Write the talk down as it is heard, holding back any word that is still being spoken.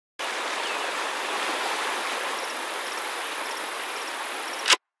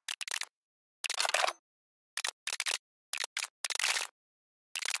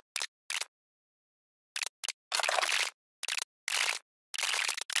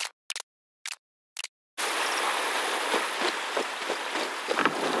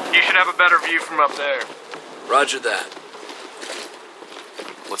You should have a better view from up there. Roger that.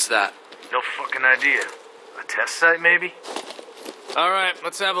 What's that? No fucking idea. A test site, maybe? Alright,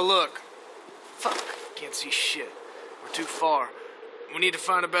 let's have a look. Fuck, can't see shit. We're too far. We need to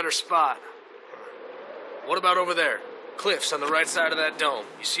find a better spot. What about over there? Cliffs on the right side of that dome.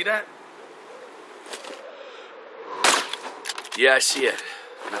 You see that? Yeah, I see it.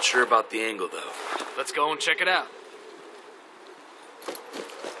 Not sure about the angle, though. Let's go and check it out.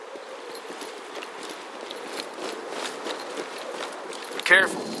 Be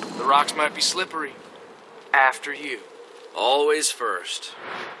careful. The rocks might be slippery. After you. Always first.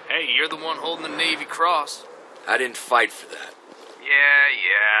 Hey, you're the one holding the Navy Cross. I didn't fight for that.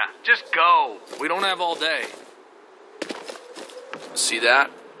 Yeah. Just go. We don't have all day. See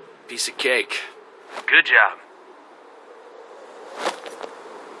that? Piece of cake. Good job.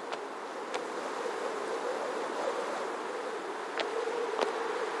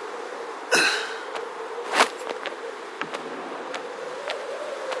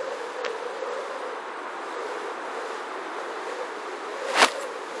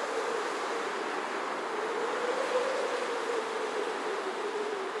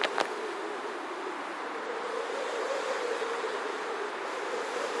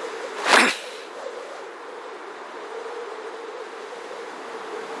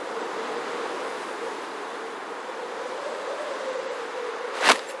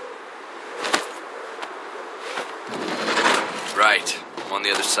 Right. I'm on the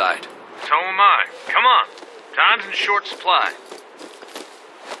other side. So am I. Come on. Time's in short supply.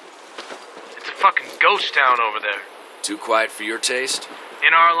 It's a fucking ghost town over there. Too quiet for your taste?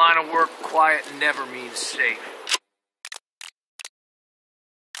 In our line of work, quiet never means safe.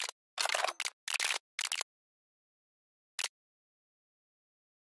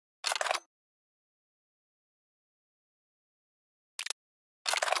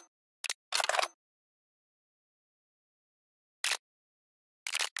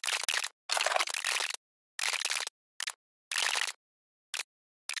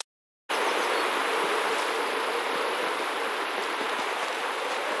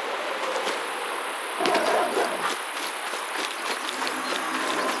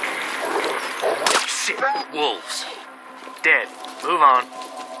 Shit, wolves. Dead. Move on.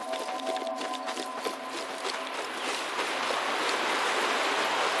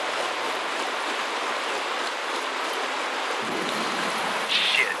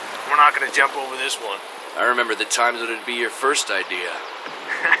 Shit, we're not gonna jump over this one. I remember the times when it'd be your first idea.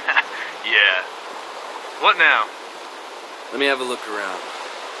 Yeah. What now? Let me have a look around.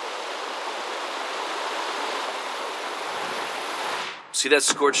 See that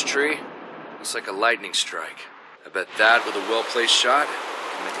scorched tree? Looks like a lightning strike. I bet that, with a well-placed shot,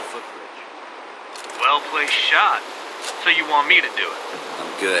 can make a footbridge. Well-placed shot. So you want me to do it?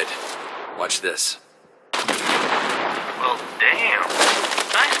 I'm good. Watch this. Well, damn.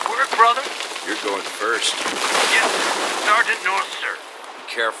 Nice work, brother. You're going first. Yes, Sergeant North, sir. Be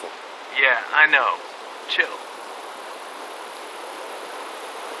careful. Yeah, I know. Chill.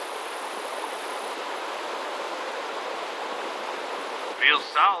 Feels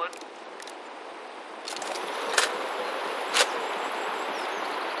solid.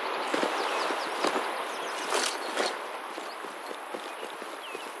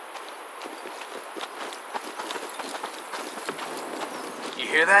 You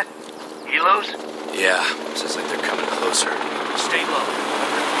hear that? Helos? Yeah, sounds like they're coming closer. Stay low.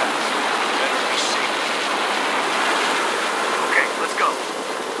 Better be safe. Okay, let's go.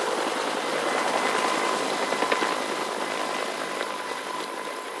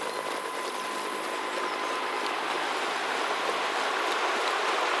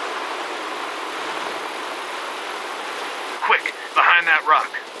 Quick, behind that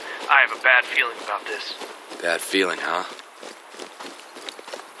rock. I have a bad feeling about this. Bad feeling, huh?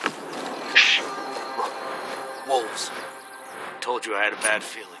 Shh. Look. Wolves. Told you I had a bad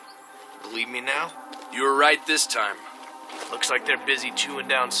feeling. Believe me now? You were right this time. Looks like they're busy chewing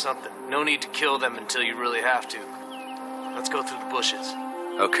down something. No need to kill them until you really have to. Let's go through the bushes.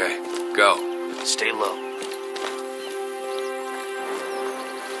 Okay, go. Stay low.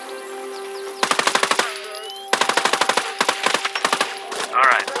 All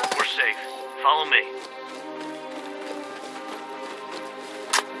right, we're safe. Follow me.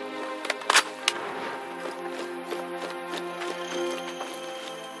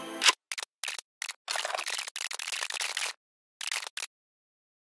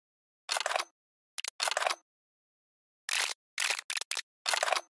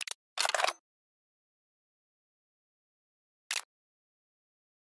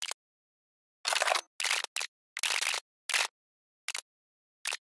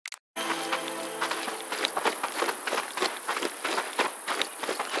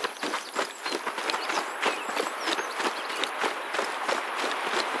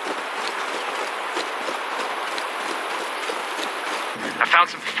 Found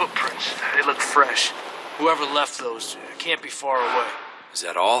some footprints. They look fresh. Whoever left those can't be far away. Is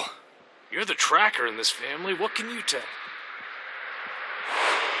that all? You're the tracker in this family. What can you tell?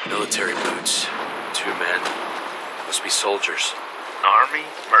 Military boots. 2 men. Must be soldiers. Army?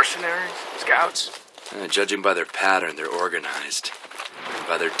 Mercenaries? Scouts? Judging by their pattern, they're organized. And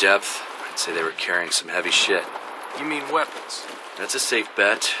by their depth, I'd say they were carrying some heavy shit. You mean weapons? That's a safe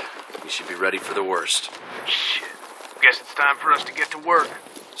bet. We should be ready for the worst. Shit. Guess it's time for us to get to work.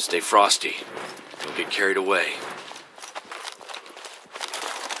 Stay frosty. Don't get carried away.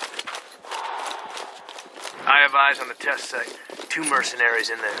 I have eyes on the test site. 2 mercenaries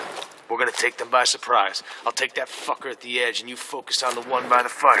in there. We're gonna take them by surprise. I'll take that fucker at the edge and you focus on the one by the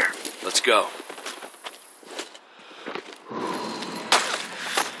fire. Let's go.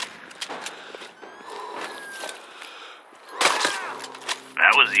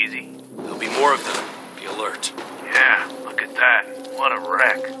 That was easy. There'll be more of them. Be alert. Yeah, look at that. What a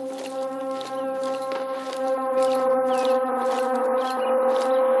wreck.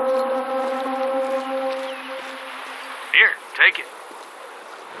 Here, take it.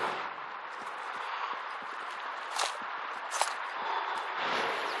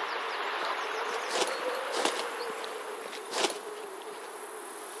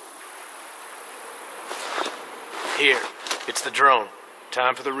 Here, it's the drone.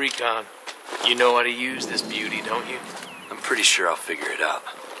 Time for the recon. You know how to use this beauty, don't you? I'm pretty sure I'll figure it out.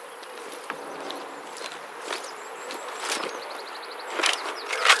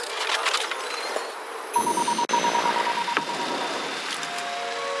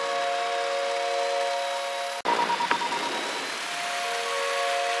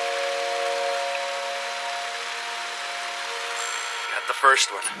 Got the first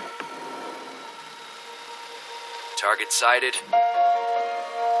one. Target sighted.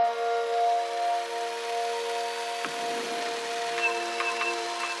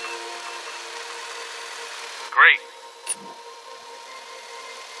 Great.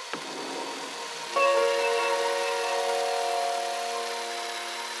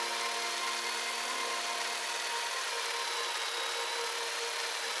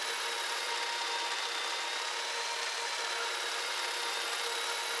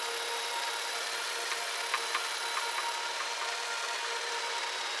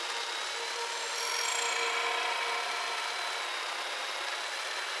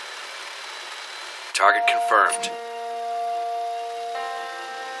 Target confirmed.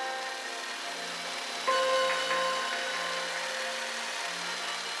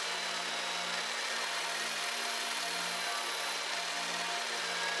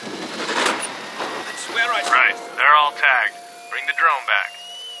 I swear Right, they're all tagged. Bring the drone back.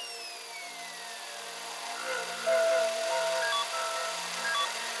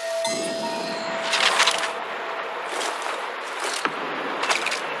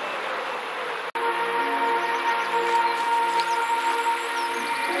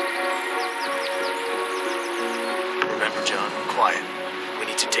 Remember, John, quiet. We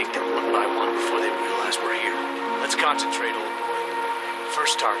need to take them one by one before they realize we're here. Let's concentrate, old boy.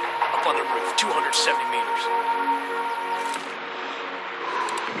 First target, up on the roof, 270 meters.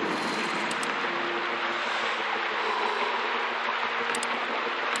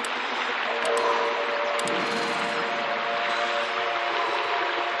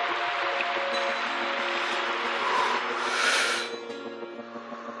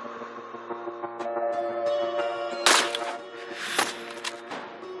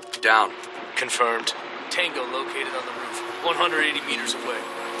 Down. Confirmed. Tango located on the roof, 180 meters away.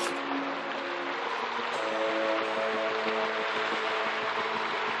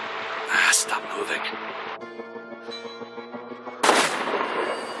 Stop moving.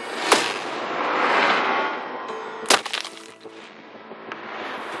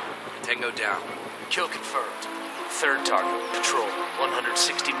 Tango down. Kill confirmed. Third target, patrol,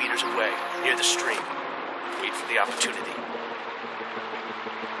 160 meters away, near the stream. Wait for the opportunity.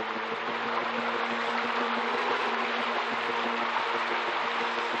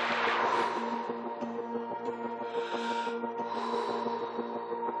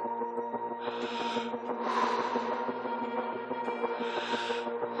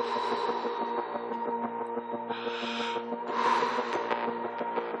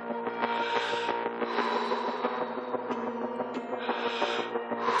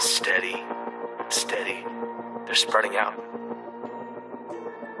 Steady. Steady. They're spreading out.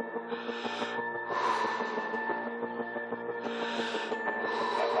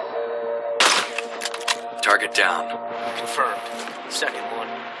 Target down. Confirmed. Second one.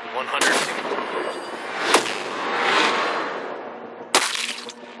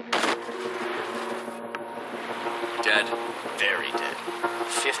 100. Dead. Very dead.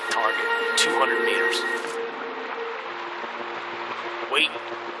 fifth target, 200 meters. Wait.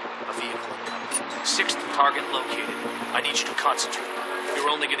 A vehicle incoming. Sixth target located. I need you to concentrate. You're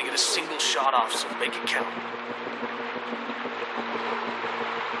only gonna get a single shot off, so make it count.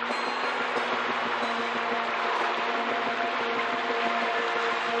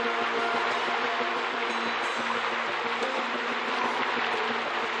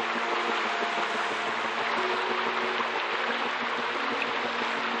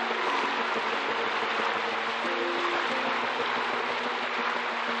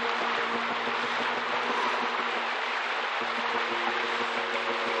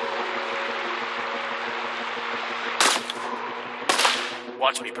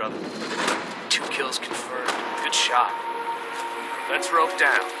 Watch me, brother. 2 kills confirmed. Good shot. Let's rope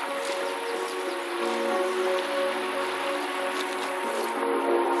down.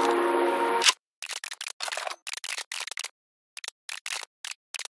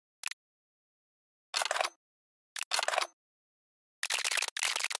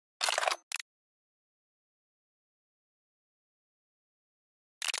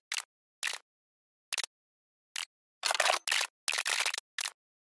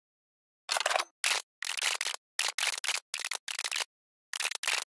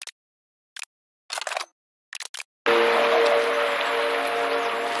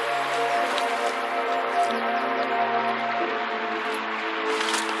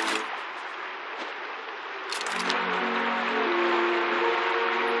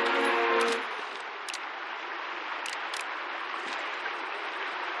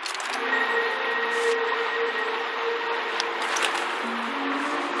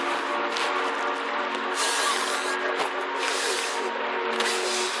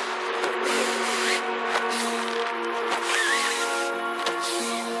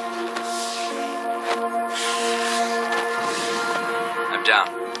 Down.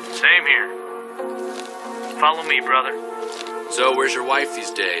 Same here. Follow me, brother. So, where's your wife these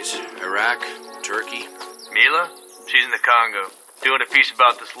days? Iraq? Turkey? Mila? She's in the Congo, doing a piece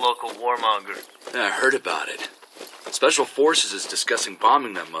about this local warmonger. Yeah, I heard about it. Special Forces is discussing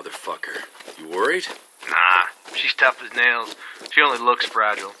bombing that motherfucker. You worried? Nah, she's tough as nails. She only looks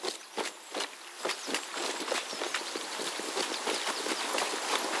fragile.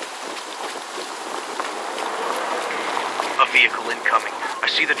 A vehicle incoming. I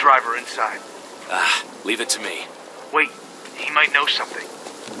see the driver inside. Leave it to me. Wait, he might know something.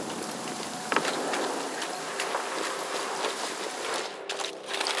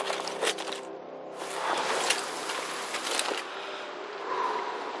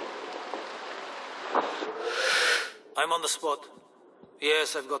 I'm on the spot.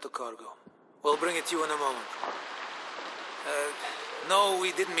 Yes, I've got the cargo. We'll bring it to you in a moment. No,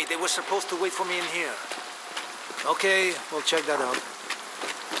 we didn't meet. They were supposed to wait for me in here. Okay, we'll check that out.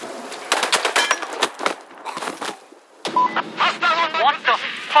 What the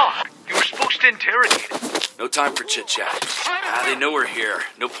fuck? You were supposed to interrogate him. No time for chit-chat. They know we're here.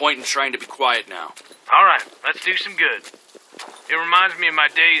 No point in trying to be quiet now. Alright, let's do some good. It reminds me of my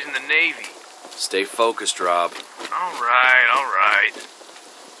days in the Navy. Stay focused, Rob. Alright.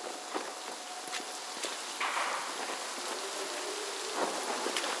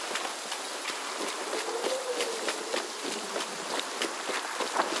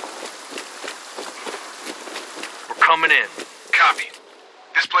 We're coming in. Copy.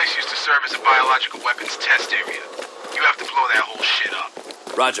 This place used to serve as a biological weapons test area. You have to blow that whole shit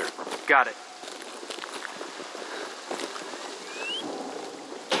up. Roger. Got it.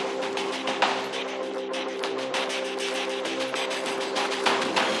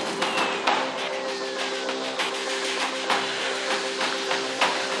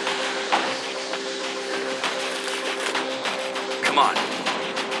 Come on.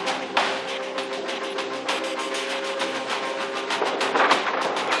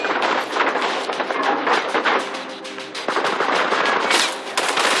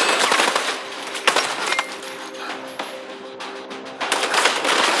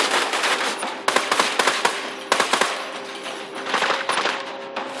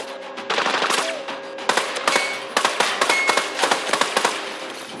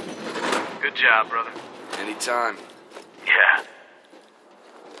 Good job, brother. Anytime. Yeah.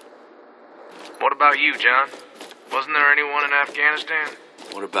 What about you, John? Wasn't there anyone in Afghanistan?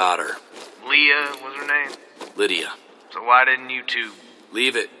 What about her? Leah was her name? Lydia. So why didn't you two?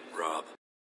 Leave it, Rob.